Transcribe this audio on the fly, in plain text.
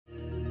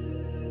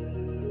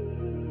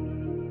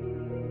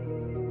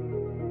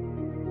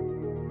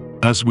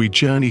As we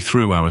journey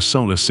through our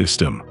solar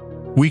system,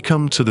 we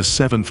come to the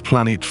seventh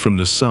planet from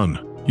the Sun,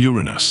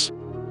 Uranus.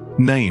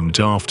 Named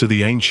after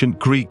the ancient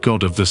Greek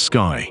god of the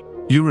sky,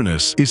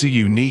 Uranus is a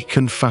unique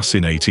and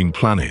fascinating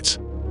planet,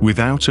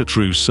 without a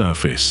true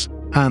surface,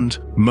 and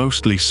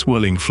mostly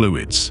swirling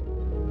fluids.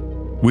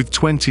 With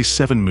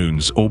 27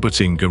 moons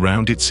orbiting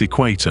around its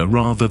equator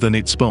rather than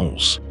its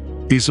poles,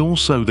 is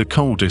also the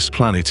coldest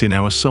planet in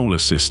our solar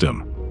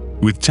system,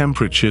 with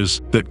temperatures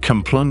that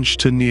can plunge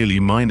to nearly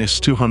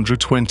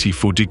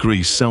 -224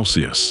 degrees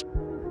Celsius.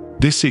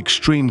 This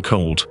extreme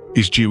cold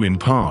is due in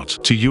part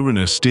to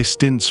Uranus'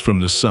 distance from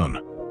the Sun,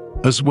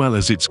 as well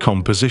as its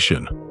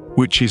composition,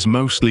 which is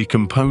mostly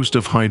composed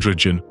of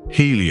hydrogen,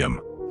 helium,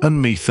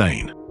 and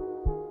methane.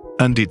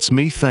 And it's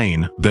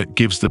methane that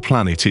gives the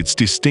planet its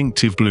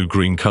distinctive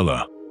blue-green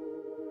color.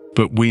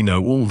 But we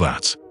know all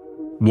that.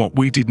 What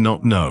we did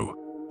not know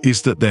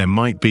is that there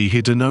might be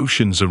hidden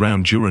oceans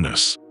around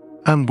Uranus,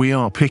 and we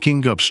are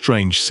picking up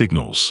strange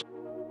signals.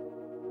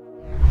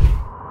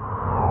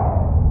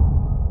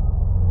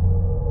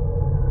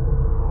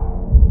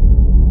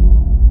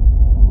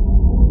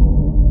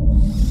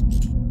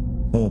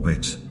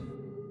 Orbit.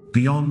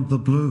 Beyond the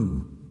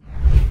blue.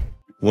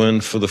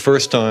 When for the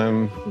first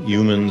time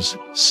humans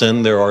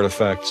send their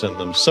artifacts and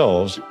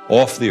themselves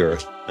off the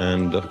Earth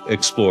and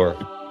explore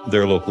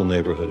their local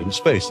neighborhood in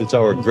space. It's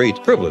our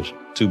great privilege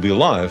to be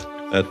alive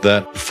at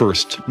that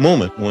first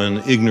moment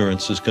when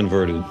ignorance is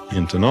converted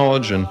into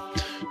knowledge. And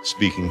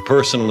speaking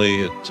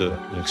personally, it's an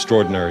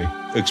extraordinary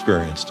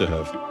experience to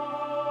have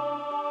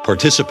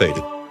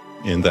participated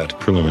in that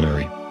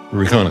preliminary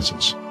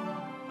reconnaissance.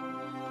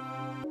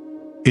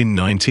 In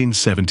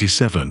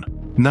 1977,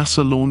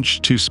 NASA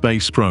launched two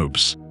space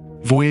probes,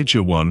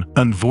 Voyager 1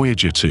 and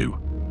Voyager 2,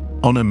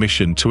 on a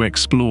mission to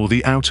explore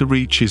the outer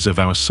reaches of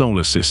our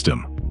solar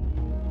system.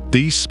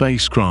 These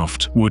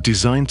spacecraft were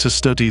designed to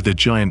study the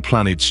giant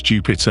planets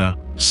Jupiter,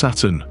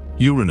 Saturn,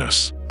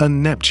 Uranus,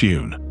 and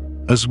Neptune,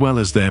 as well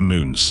as their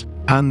moons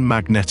and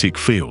magnetic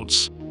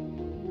fields.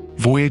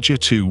 Voyager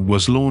 2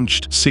 was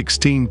launched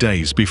 16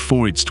 days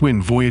before its twin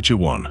Voyager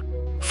 1,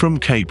 from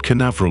Cape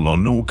Canaveral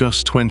on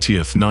August 20,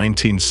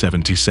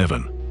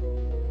 1977.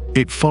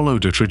 It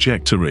followed a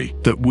trajectory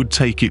that would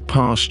take it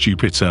past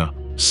Jupiter,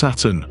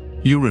 Saturn,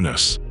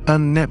 Uranus,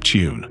 and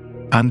Neptune,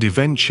 and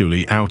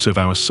eventually out of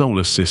our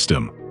solar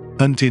system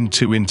and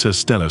into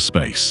interstellar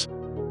space.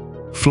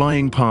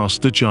 Flying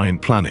past the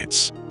giant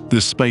planets, the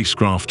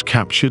spacecraft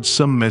captured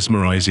some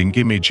mesmerizing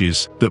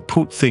images that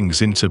put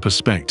things into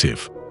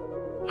perspective.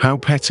 How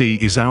petty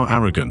is our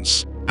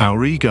arrogance,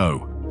 our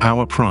ego,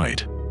 our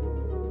pride?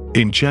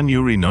 In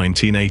January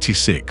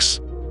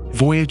 1986,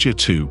 Voyager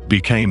 2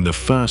 became the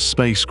first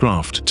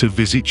spacecraft to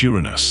visit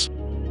Uranus.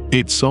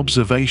 Its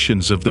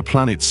observations of the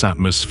planet's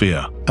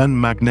atmosphere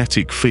and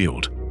magnetic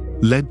field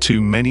led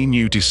to many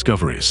new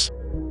discoveries.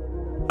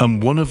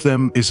 And one of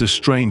them is a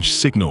strange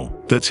signal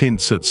that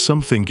hints at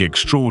something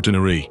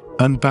extraordinary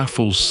and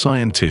baffles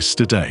scientists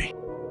today.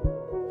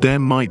 There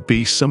might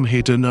be some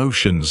hidden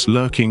oceans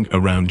lurking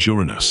around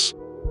Uranus.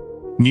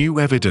 New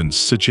evidence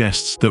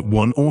suggests that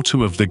one or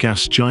two of the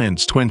gas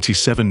giant's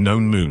 27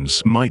 known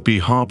moons might be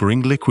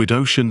harboring liquid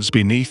oceans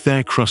beneath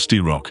their crusty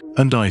rock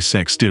and ice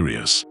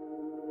exteriors.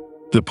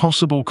 The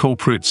possible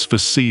culprits for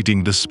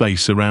seeding the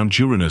space around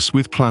Uranus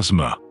with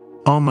plasma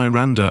are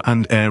Miranda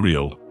and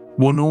Ariel,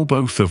 one or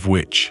both of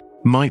which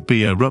might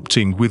be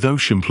erupting with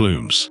ocean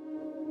plumes.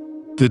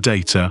 The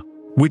data,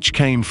 which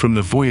came from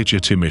the Voyager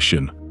 2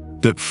 mission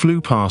that flew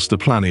past the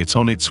planet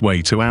on its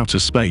way to outer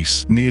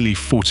space nearly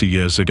 40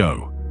 years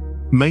ago,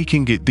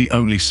 making it the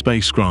only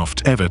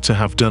spacecraft ever to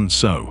have done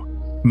so,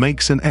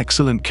 makes an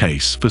excellent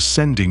case for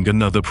sending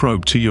another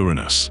probe to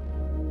Uranus.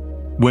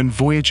 When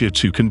Voyager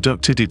 2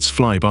 conducted its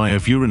flyby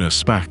of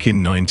Uranus back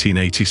in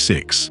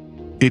 1986,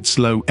 its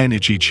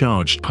low-energy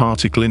charged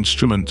particle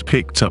instrument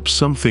picked up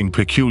something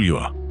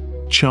peculiar: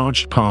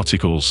 charged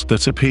particles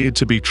that appeared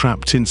to be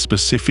trapped in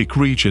specific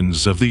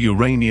regions of the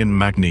Uranian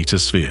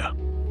magnetosphere.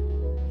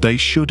 They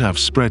should have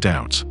spread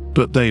out,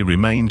 but they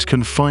remained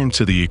confined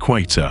to the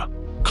equator,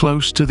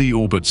 close to the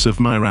orbits of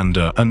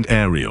Miranda and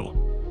Ariel.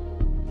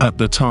 At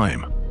the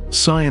time,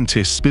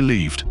 scientists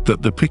believed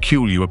that the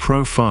peculiar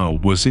profile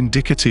was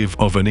indicative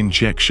of an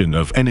injection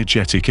of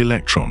energetic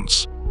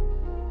electrons.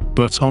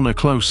 But on a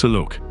closer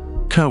look,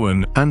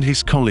 Cohen and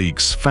his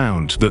colleagues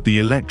found that the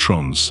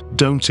electrons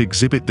don't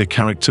exhibit the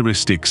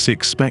characteristics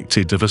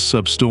expected of a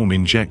substorm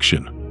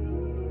injection.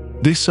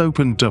 This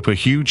opened up a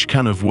huge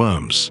can of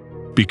worms,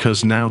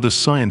 because now the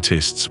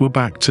scientists were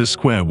back to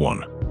square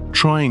one,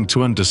 trying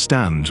to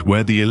understand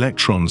where the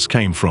electrons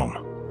came from.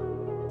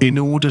 In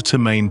order to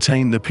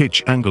maintain the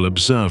pitch angle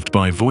observed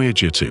by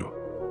Voyager 2,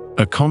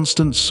 a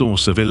constant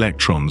source of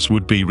electrons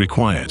would be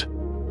required,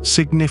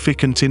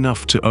 significant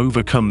enough to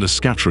overcome the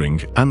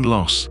scattering and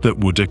loss that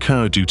would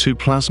occur due to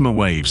plasma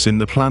waves in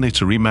the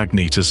planetary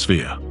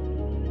magnetosphere.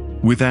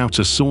 Without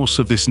a source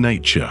of this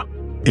nature,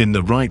 in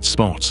the right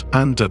spot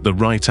and at the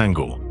right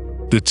angle,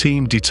 the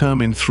team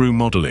determined through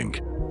modeling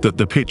that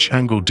the pitch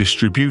angle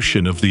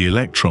distribution of the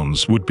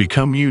electrons would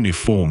become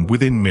uniform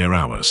within mere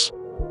hours.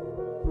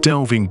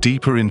 Delving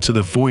deeper into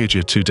the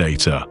Voyager 2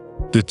 data,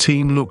 the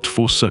team looked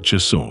for such a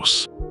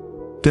source.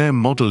 Their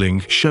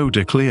modeling showed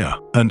a clear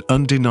and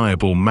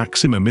undeniable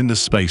maximum in the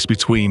space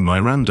between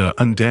Miranda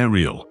and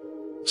Ariel,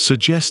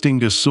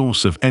 suggesting a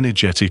source of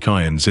energetic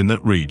ions in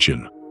that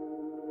region.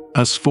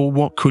 As for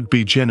what could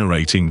be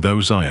generating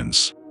those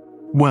ions,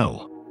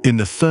 well, in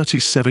the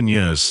 37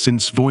 years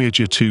since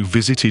Voyager 2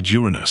 visited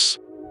Uranus,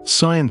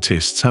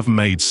 scientists have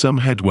made some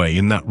headway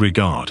in that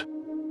regard.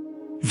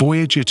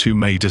 Voyager 2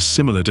 made a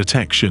similar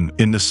detection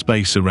in the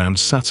space around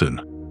Saturn,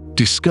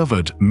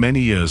 discovered many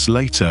years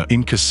later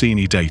in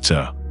Cassini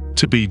data,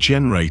 to be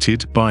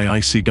generated by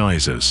icy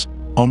geysers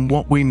on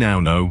what we now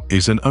know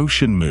is an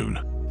ocean moon,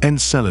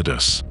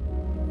 Enceladus.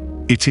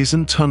 It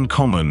isn't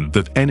uncommon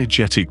that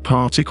energetic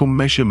particle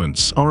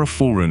measurements are a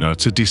forerunner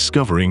to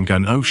discovering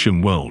an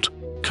ocean world,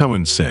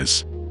 Cohen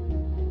says.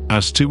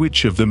 As to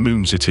which of the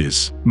moons it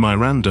is,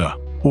 Miranda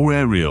or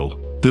Ariel,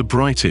 the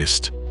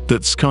brightest,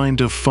 that's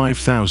kind of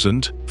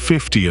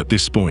 5050 at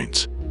this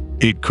point.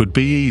 It could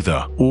be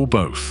either or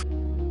both.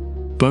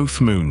 Both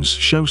moons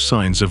show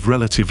signs of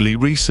relatively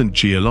recent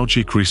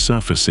geologic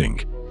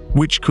resurfacing,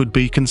 which could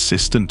be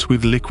consistent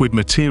with liquid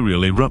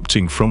material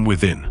erupting from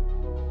within.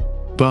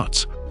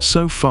 But,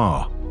 so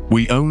far,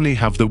 we only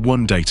have the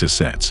one data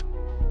set.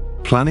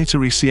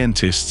 Planetary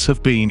scientists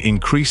have been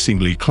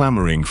increasingly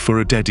clamoring for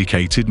a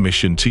dedicated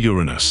mission to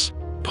Uranus,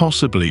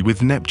 possibly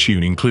with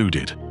Neptune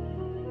included.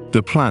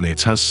 The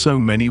planet has so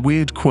many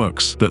weird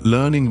quirks that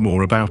learning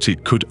more about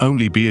it could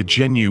only be a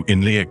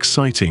genuinely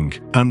exciting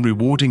and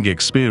rewarding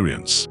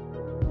experience.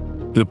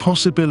 The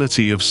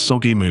possibility of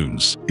soggy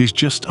moons is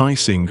just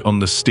icing on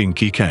the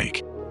stinky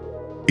cake.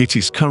 It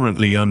is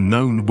currently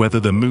unknown whether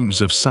the moons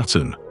of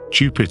Saturn,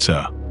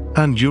 Jupiter,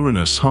 and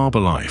Uranus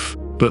harbor life,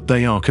 but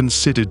they are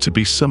considered to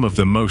be some of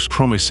the most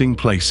promising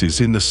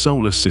places in the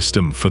solar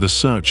system for the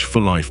search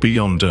for life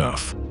beyond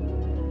Earth.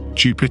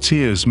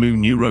 Jupiter's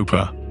moon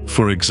Europa,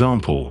 for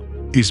example,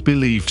 is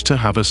believed to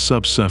have a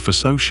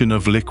subsurface ocean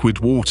of liquid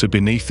water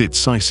beneath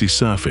its icy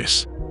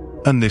surface,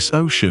 and this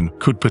ocean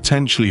could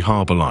potentially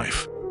harbor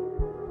life.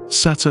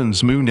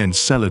 Saturn's moon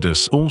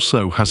Enceladus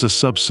also has a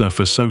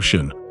subsurface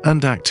ocean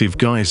and active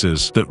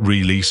geysers that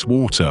release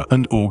water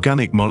and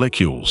organic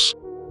molecules,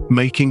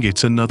 making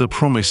it another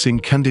promising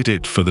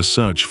candidate for the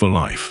search for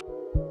life.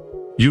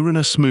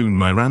 Uranus moon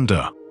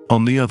Miranda,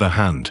 on the other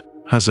hand,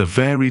 has a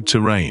varied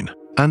terrain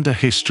and a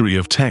history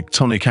of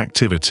tectonic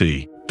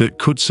activity that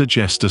could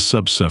suggest a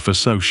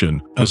subsurface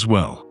ocean as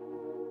well.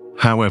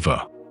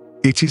 However,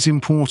 it is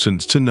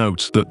important to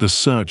note that the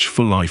search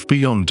for life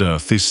beyond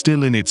Earth is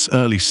still in its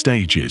early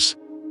stages,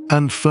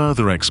 and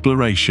further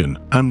exploration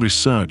and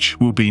research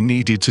will be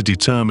needed to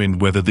determine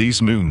whether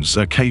these moons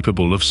are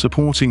capable of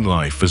supporting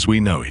life as we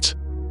know it.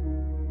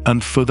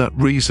 And for that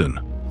reason,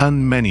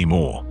 and many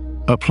more,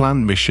 a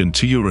planned mission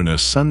to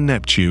Uranus and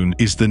Neptune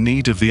is the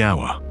need of the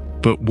hour.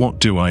 But what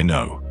do I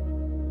know?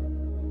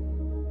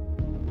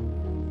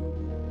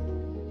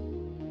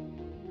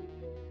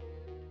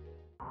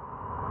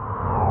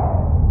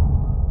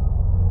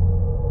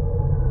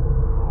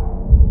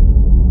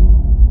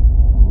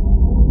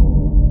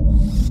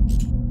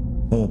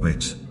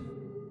 Orbit.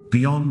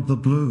 Beyond the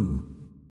blue.